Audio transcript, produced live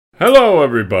Hello,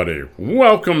 everybody.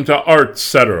 Welcome to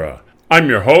Artcetera. I'm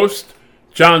your host,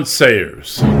 John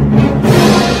Sayers.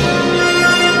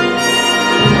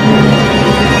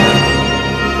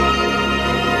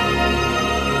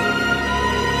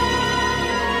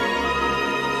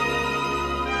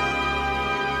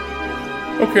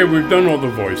 Okay, we've done all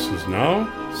the voices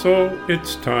now, so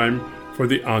it's time for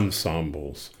the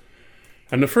ensembles.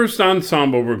 And the first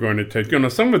ensemble we're going to take,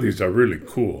 some of these are really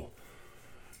cool.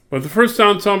 But the first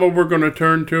ensemble we're going to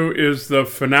turn to is the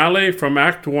finale from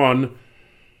Act 1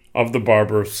 of The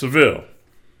Barber of Seville.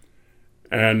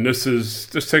 And this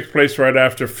takes place right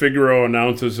after Figaro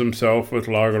announces himself with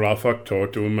Larga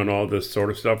Factotum and all this sort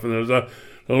of stuff. And there's a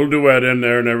little duet in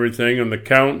there and everything. And the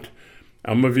Count,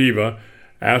 Almaviva,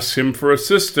 asks him for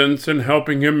assistance in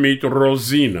helping him meet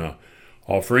Rosina,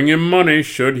 offering him money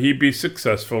should he be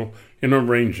successful in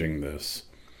arranging this.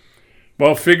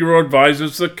 While Figaro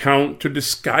advises the Count to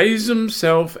disguise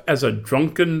himself as a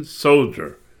drunken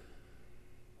soldier.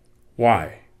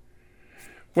 Why?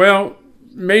 Well,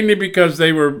 mainly because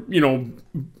they were,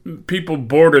 people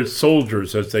boarded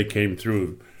soldiers as they came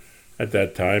through at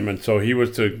that time, and so he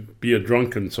was to be a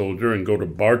drunken soldier and go to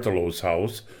Bartolo's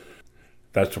house.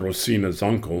 That's Rosina's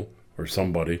uncle or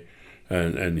somebody,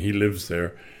 and he lives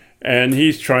there, and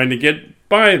he's trying to get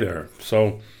by there.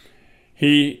 So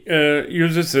he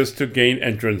uses this to gain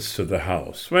entrance to the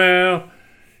house. Well,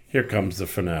 here comes the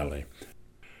finale.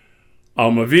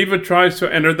 Almaviva tries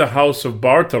to enter the house of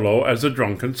Bartolo as a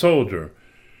drunken soldier.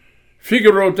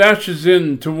 Figaro dashes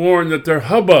in to warn that their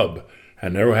hubbub,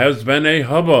 and there has been a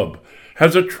hubbub,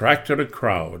 has attracted a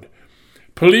crowd.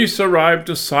 Police arrive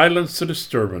to silence the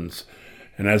disturbance,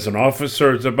 and as an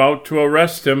officer is about to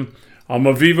arrest him,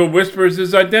 Almaviva whispers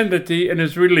his identity and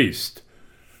is released.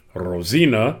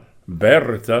 Rosina,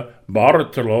 Berta,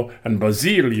 Bartolo, and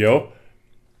Basilio,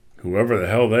 whoever the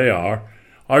hell they are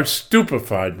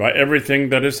stupefied by everything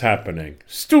that is happening.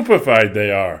 Stupefied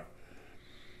they are.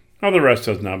 Now the rest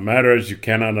does not matter, as you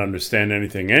cannot understand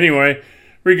anything anyway,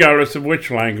 regardless of which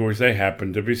language they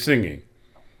happen to be singing.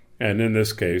 And in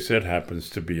this case, it happens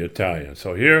to be Italian.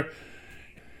 So here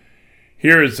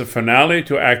is the finale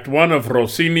to Act 1 of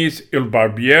Rossini's Il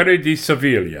Barbiere di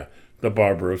Sevilla, The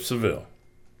Barber of Seville.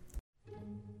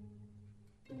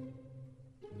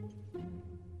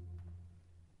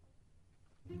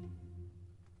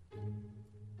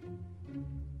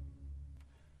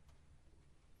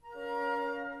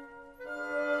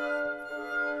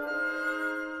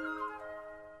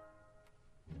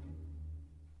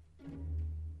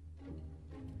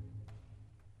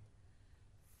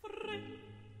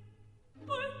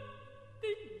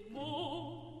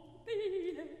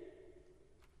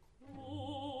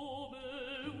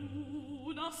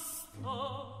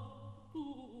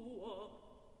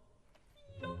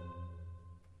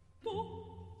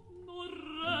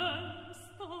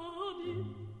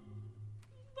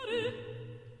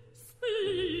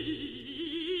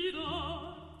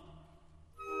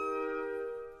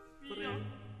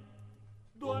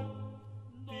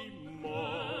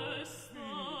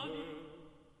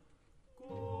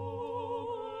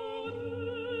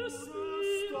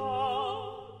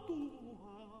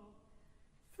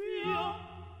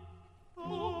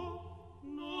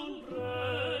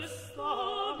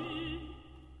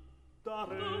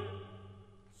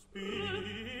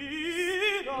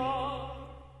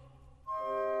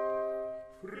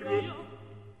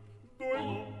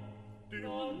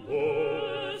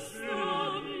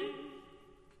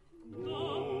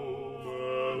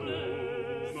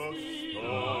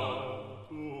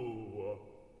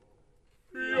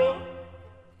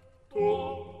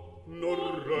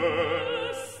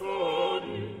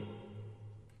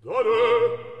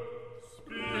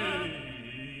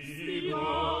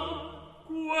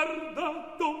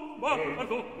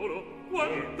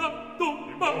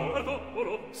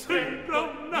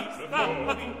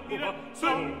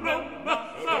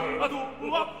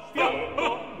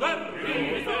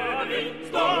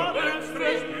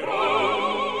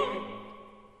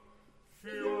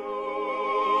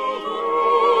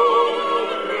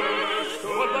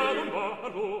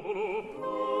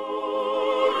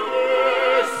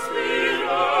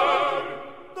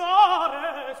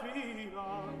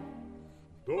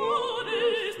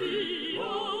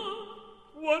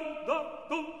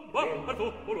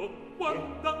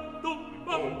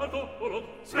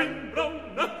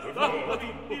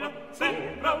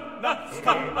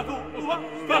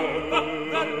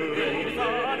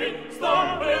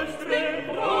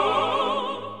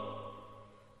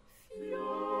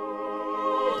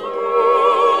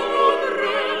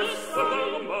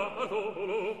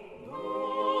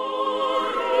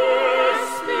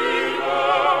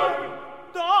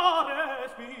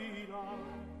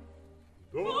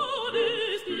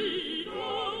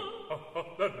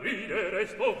 Per ridere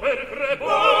sto per crepare,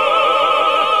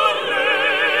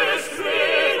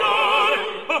 sgridare.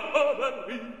 Per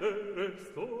ridere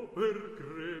sto per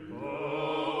crepare,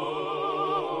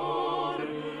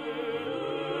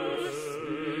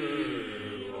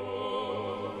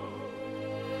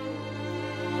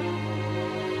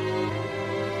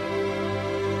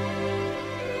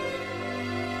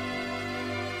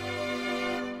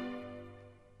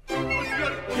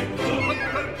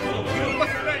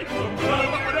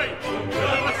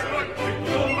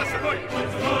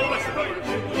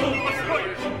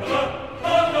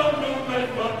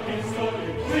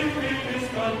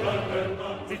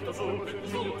 zitto su,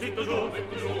 zitto giù,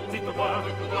 zitto qua,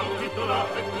 zitto là,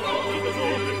 zitto su,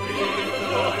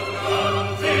 zitto là,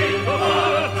 zitto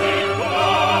là, zitto là.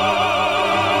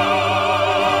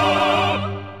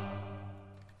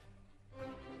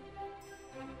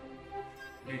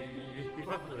 Mi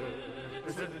pare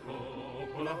essere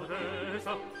popolare,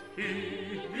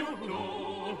 io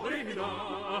un'ore mi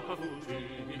dà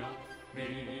fucina.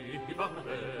 Mi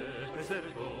pare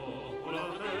essere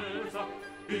popolare,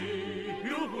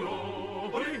 io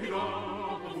un'ore mi dà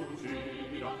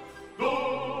fucina.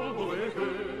 Dove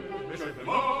che c'è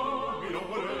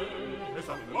minore,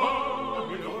 sa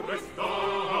minore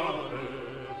stare,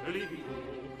 lì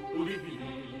udivi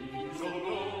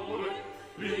sonore,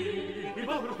 lì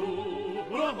porto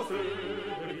la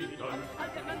serenità.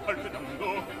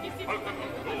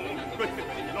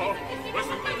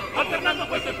 Alternando,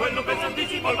 questo e quello,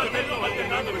 pesantissimo al martello,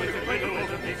 alternando questo e quello,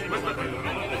 pesantissimo al martello.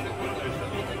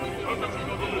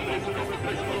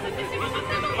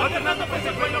 Alternando questo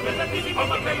e quello, pesantissimo al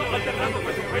martello, alternando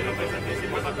questo e quello,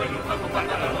 pesantissimo al martello.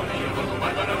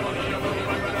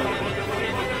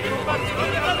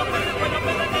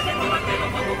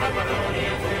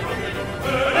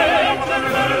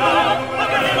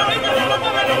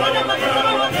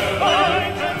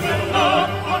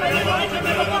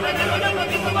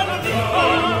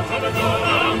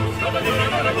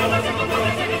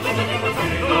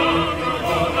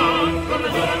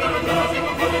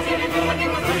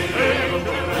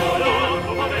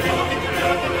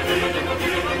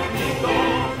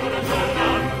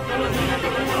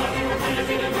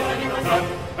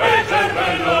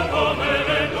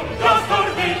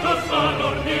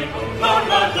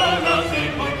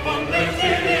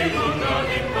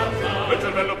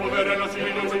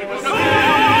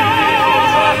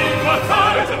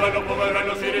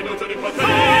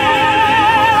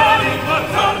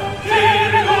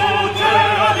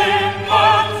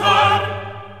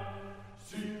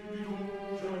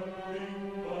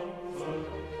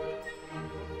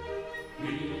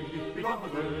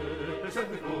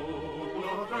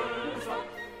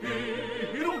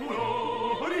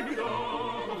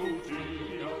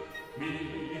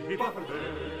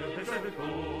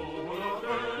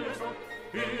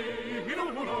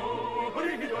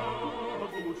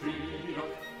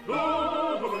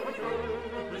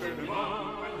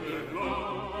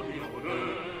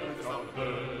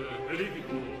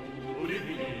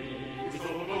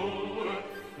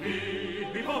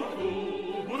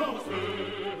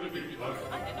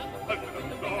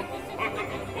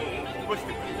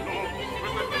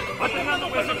 Alternando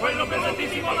questo e quello,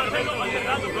 pesantissimo al martello,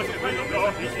 alternando questo e quello, pesantissimo al martello, alternando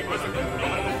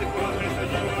questo e quello, pesantissimo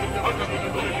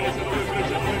al martello.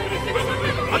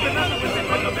 Alternando questo e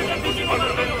quello, pesantissimo al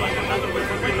martello, alternando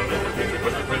questo e quello, pesantissimo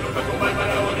al martello. Faccio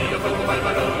barbaronia, faccio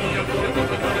barbaronia,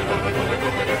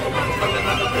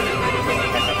 alternando questo e quello, pesantissimo al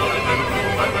martello,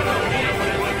 faccio barbaronia,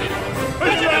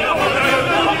 e c'è la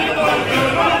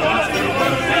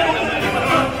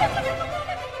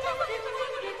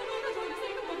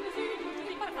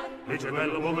e c'è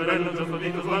bello, poverello, già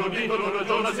stodito, sbalordito, non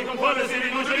ragiona, si compone, si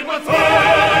riduce,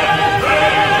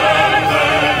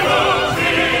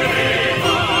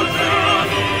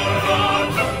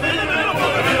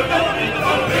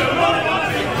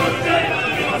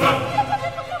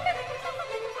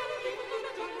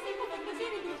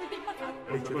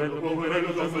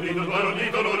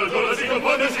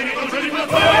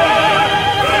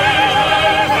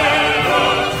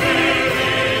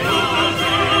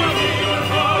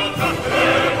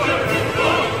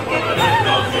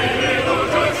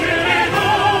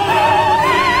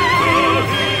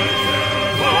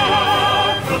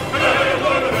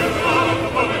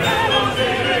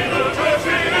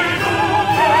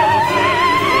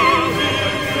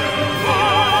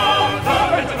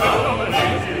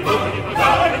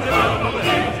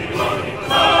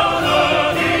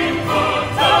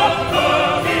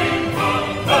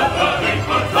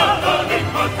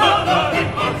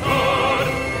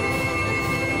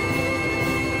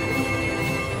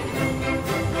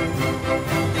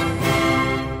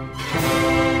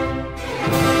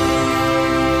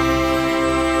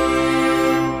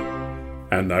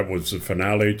 And that was the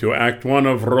finale to Act One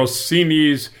of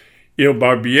Rossini's Il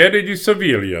Barbiere di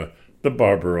Sevilla, The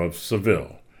Barber of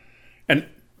Seville. And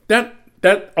that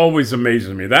always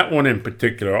amazes me. That one in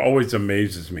particular always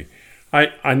amazes me.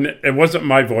 It wasn't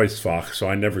my voice, Fach, so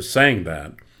I never sang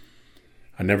that.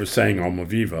 I never sang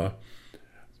Almaviva.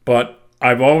 But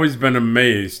I've always been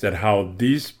amazed at how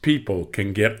these people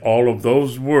can get all of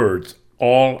those words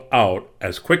all out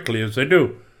as quickly as they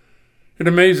do. It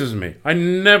amazes me. I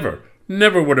never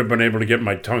would have been able to get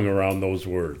my tongue around those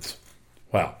words.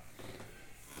 Well,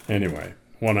 anyway,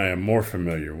 one I am more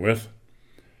familiar with,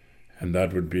 and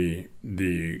that would be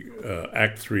the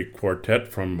Act 3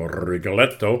 quartet from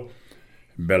Rigoletto,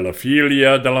 Bella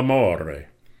Figlia dell'amore.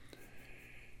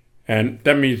 And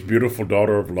that means beautiful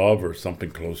daughter of love or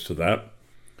something close to that.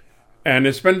 And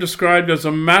it's been described as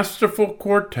a masterful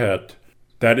quartet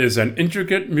that is an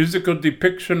intricate musical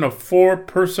depiction of 4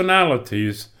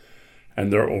 personalities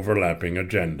and their overlapping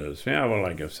agendas. Yeah, well,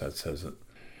 I guess that says it.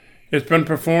 It's been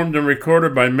performed and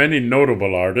recorded by many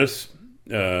notable artists,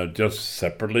 just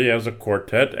separately as a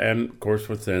quartet and, of course,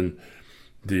 within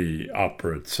the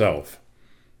opera itself.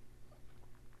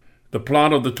 The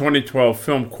plot of the 2012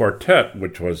 film Quartet,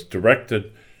 which was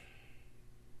directed,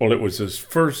 well, it was his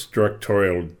first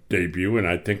directorial debut, and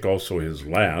I think also his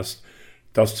last,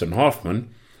 Dustin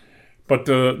Hoffman. But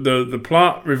the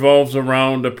plot revolves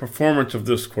around the performance of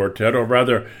this quartet, or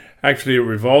rather, actually it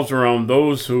revolves around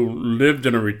those who lived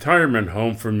in a retirement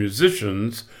home for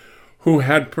musicians who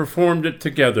had performed it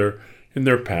together in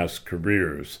their past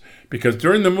careers. Because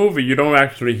during the movie, you don't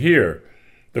actually hear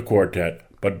the quartet,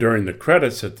 but during the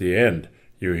credits at the end,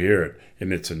 you hear it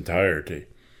in its entirety.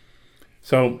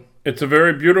 So it's a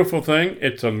very beautiful thing.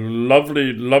 It's a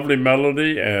lovely, lovely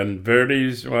melody, and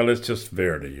Verdi's, well, it's just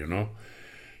Verdi, you know.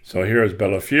 So here is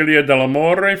Bella Figlia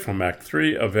dell'amore from Act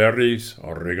 3 of Verdi's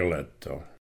Rigoletto.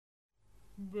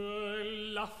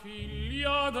 Bella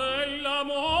figlia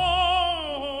dell'amore,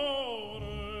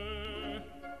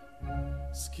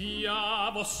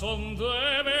 schiavo son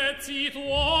dei vezzi tuoi,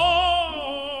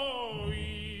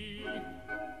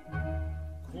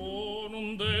 con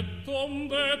un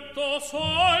detto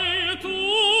sai tu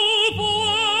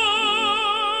puoi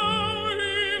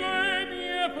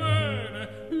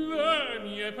le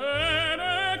mie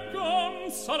pene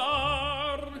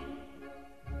consolar.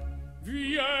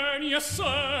 Vieni e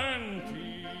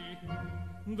senti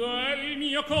del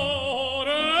mio core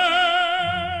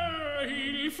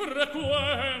il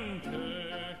frequente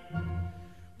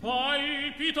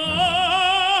palpitar,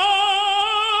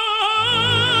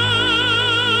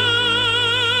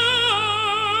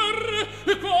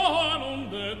 con un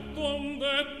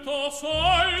detto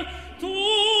sai tu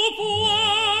puoi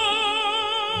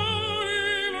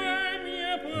le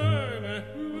mie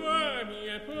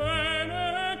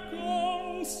pene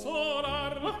consolar.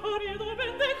 Rido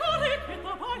ben decore che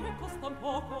t'amai e costan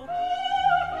poco.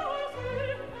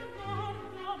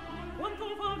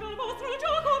 Quanto valga il vostro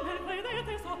gioco, me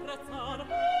credete s'apprezzar.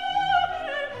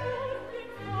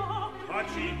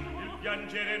 Taci, il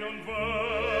piangere non vuole.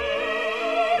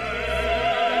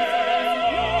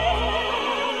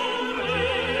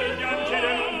 Il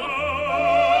piangere non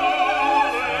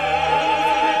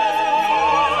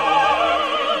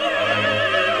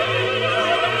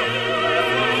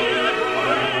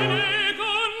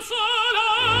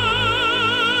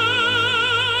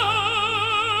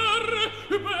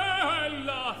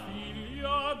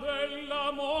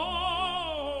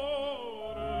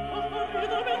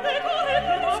Rido ben decore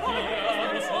che t'amai e costan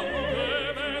poco.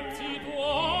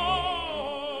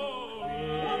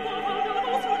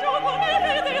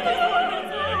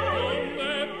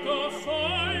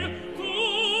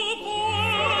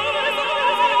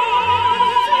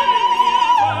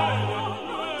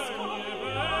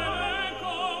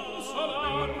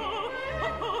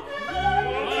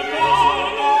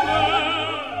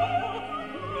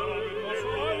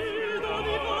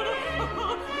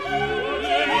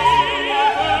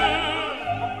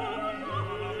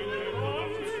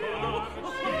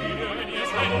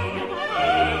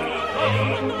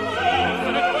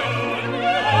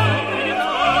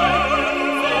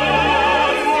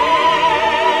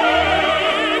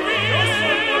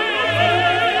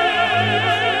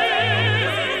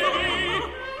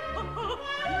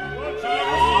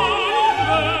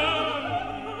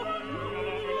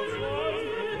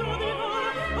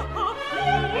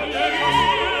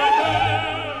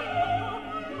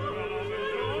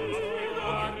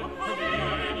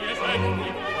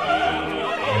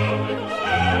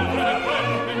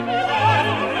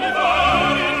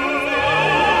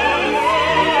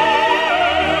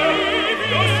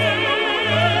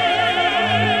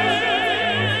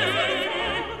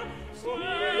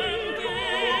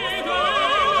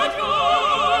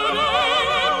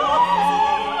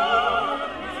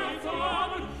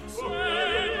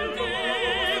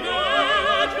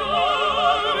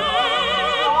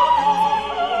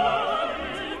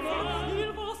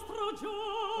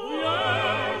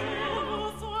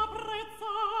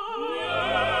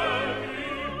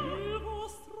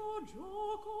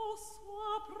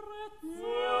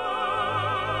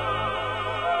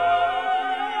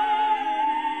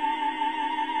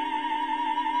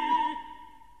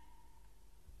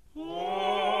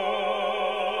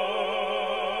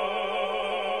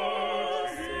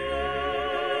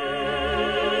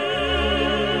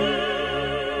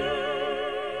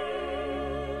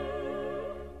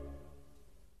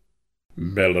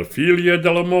 La Figlia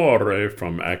dell'Amore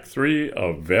from Act 3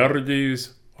 of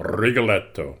Verdi's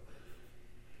Rigoletto.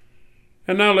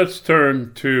 And now let's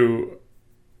turn to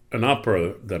an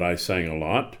opera that I sang a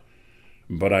lot,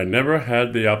 but I never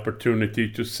had the opportunity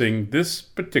to sing this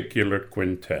particular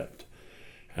quintet.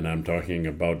 And I'm talking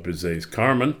about Bizet's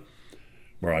Carmen,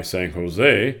 where I sang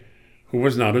Jose, who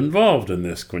was not involved in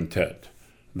this quintet,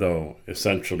 though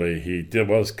essentially he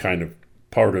was kind of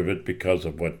part of it because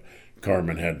of what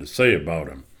Carmen had to say about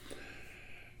him.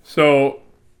 So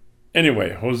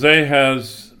anyway, Jose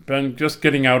has been just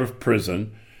getting out of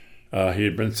prison. He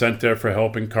had been sent there for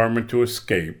helping Carmen to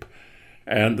escape.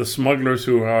 And the smugglers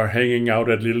who are hanging out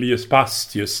at Lilias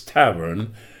Pastius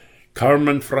Tavern,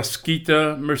 Carmen,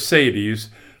 Frasquita, Mercedes,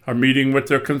 are meeting with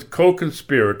their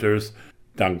co-conspirators,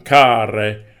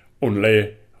 Dancare and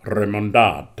Le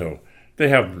Remondato. They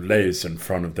have les in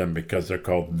front of them because they're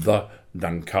called the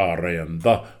Dancare and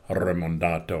the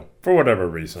Remondato, for whatever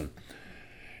reason.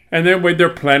 And then they're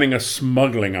planning a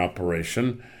smuggling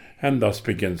operation, and thus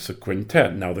begins the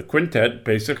quintet. Now, the quintet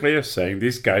basically is saying,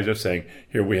 these guys are saying,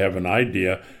 here we have an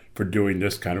idea for doing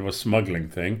this kind of a smuggling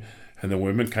thing. And the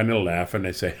women kind of laugh and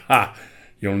they say, ha,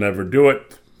 you'll never do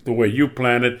it the way you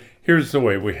plan it. Here's the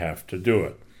way we have to do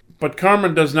it. But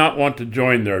Carmen does not want to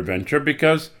join their adventure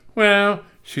because, well,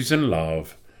 she's in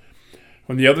love.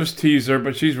 When the others tease her,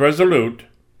 but she's resolute,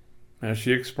 as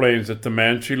she explains that the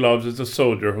man she loves is a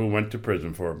soldier who went to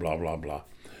prison for blah, blah, blah.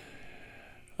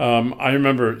 I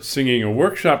remember singing a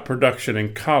workshop production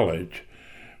in college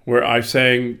where I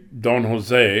sang Don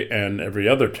Jose and every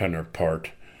other tenor part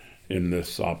in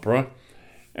this opera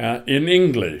in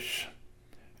English.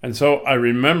 And so I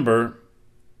remember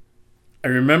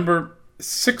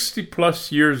 60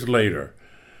 plus years later,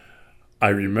 I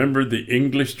remember the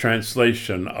English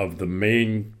translation of the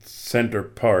main center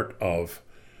part of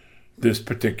this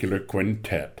particular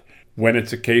quintet. When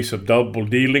it's a case of double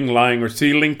dealing, lying or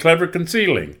stealing, clever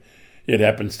concealing. It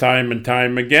happens time and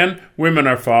time again. Women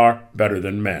are far better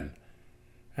than men.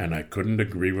 And I couldn't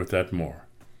agree with that more.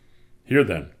 Here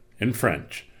then, in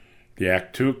French, the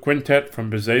Act 2 quintet from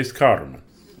Bizet's Carmen.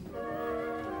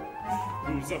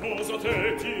 Nous avons ôté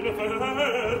il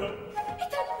faire.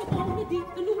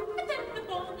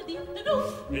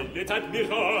 Il est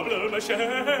admirable, ma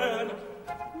chère.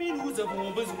 Mais nous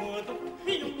avons besoin de vous,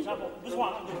 de vous. Vous avez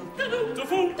besoin de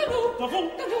vous, vous avez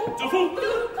besoin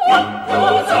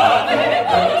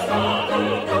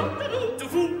de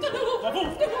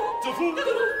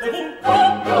nous.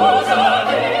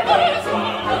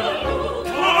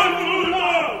 Car nous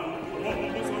l'avons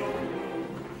besoin.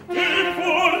 Et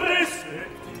pour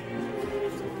respecter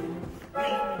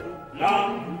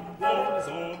l'amour en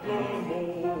un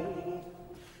mot.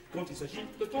 Quand il s'agit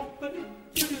de ton ami,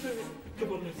 je dirais que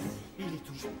bonheur, il est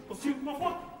toujours sur ma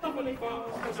foi, avant les pas,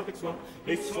 avec soi.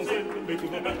 Et sans elle, mais tout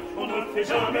de même, on ne fait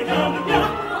jamais rien de bien.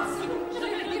 Je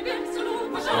l'ai bien, selon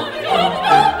moi, jamais rien de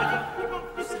bien.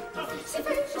 C'est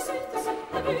fait, je suis de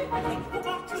cette vie.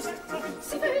 Pourquoi que c'est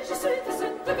c'est fait, je suis de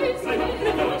cette vie. C'est fait,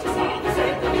 je suis de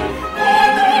cette vie.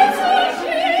 Quand il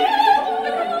s'agit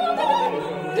de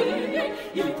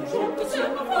il est toujours sur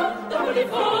ma foi, dans les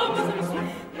femmes, avec soi.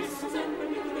 Et sans elle,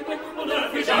 on ne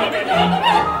fait jamais rien de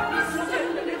bien.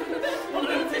 On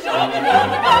ne fait jamais rien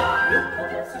de bien.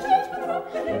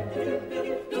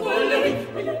 De voler,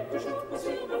 il est toujours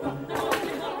sur ma voie. Dans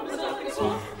les armes avec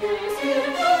soi. Et c'est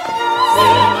ma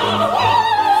voix,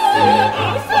 c'est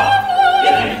ma foi. Il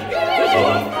est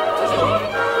toujours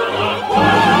ma voix.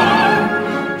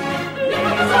 Les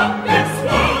avec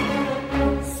soi.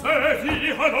 C'est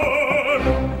dit alors,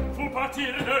 vous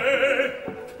partirez.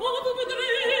 Quand vous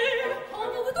voudrez, quand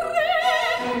vous voudrez.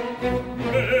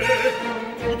 Mais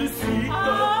tout de suite.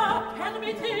 Ah,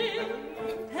 permettez,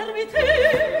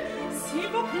 s'il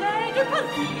vous plaît, de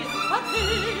partir,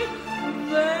 partez.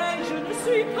 Mais je ne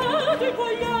suis pas de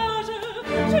voyage,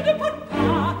 je ne pars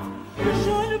pas.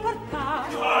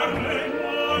 Car les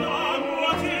mois à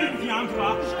moitié viendra,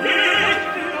 et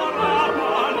qu'il aura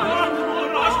pas la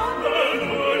courage de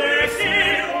nous laisser.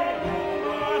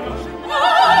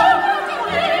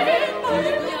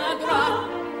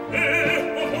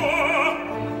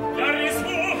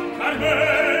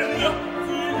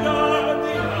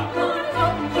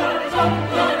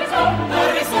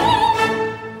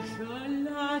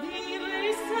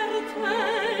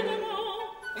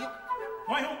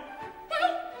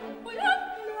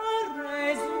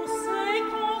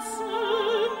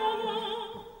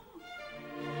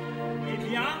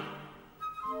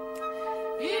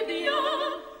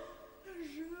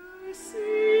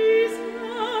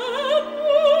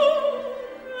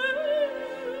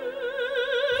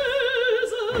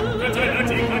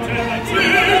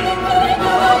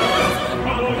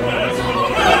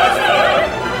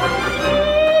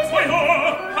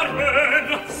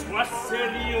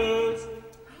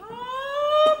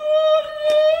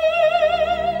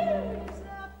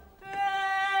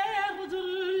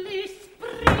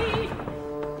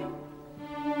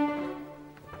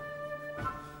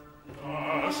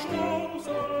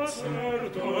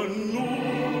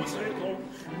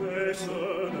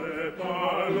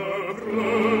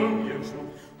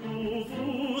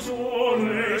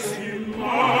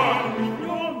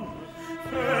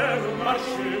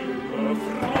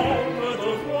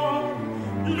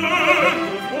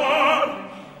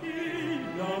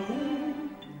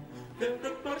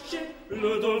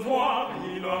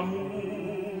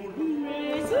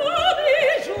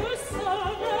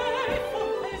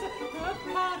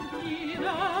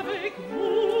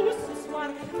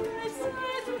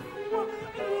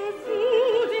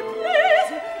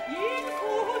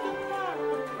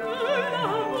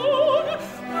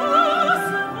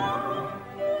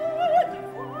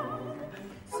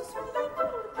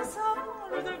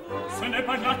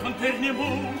 à ton dernier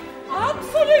mot.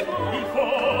 Absolument. Il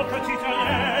faut que tu te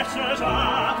laisses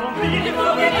attendrir. Il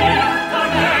faut venir quand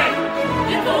même.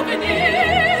 Il faut venir.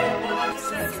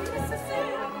 C'est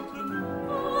nécessaire. Entre nous,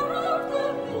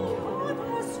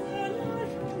 votre seul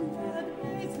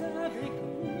je vais avec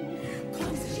vous. Quand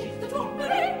il s'agit de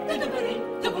tromperie, de demeurer,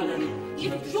 de volerie, il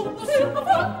est toujours sur ma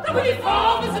voix, d'avoir les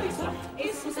femmes avec soi. Et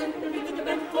sans elle, le but de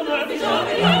bête, on ne fait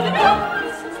jamais rien de bien.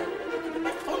 Et sans elle, le but de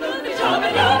bête, on ne fait jamais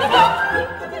rien de bien.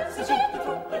 Quand il s'agit de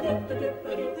tromperie, de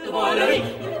demeurer, de volerie,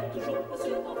 il est toujours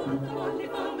sur ma voix, d'avoir les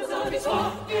femmes avec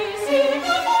soi. Et c'est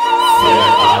ma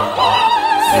voix,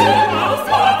 c'est ma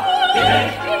voix, il est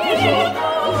toujours,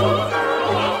 toujours ma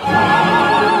voix.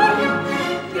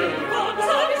 Les femmes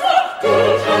avec soi,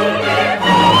 toujours les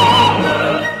femmes avec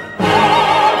soi.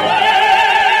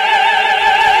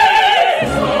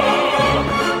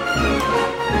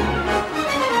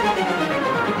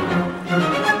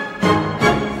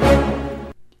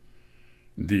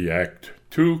 The Act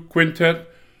 2 Quintet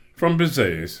from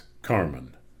Bizet's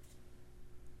Carmen.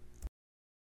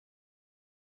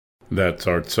 That's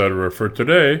Artcetera for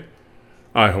today.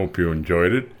 I hope you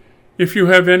enjoyed it. If you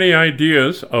have any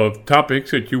ideas of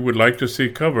topics that you would like to see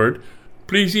covered,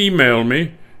 please email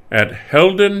me at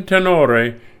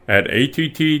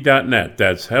heldentenore@att.net.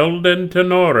 That's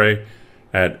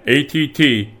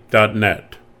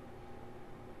heldentenore@att.net.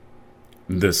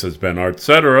 This has been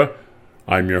Artcetera.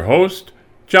 I'm your host,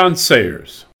 John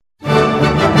Sayers.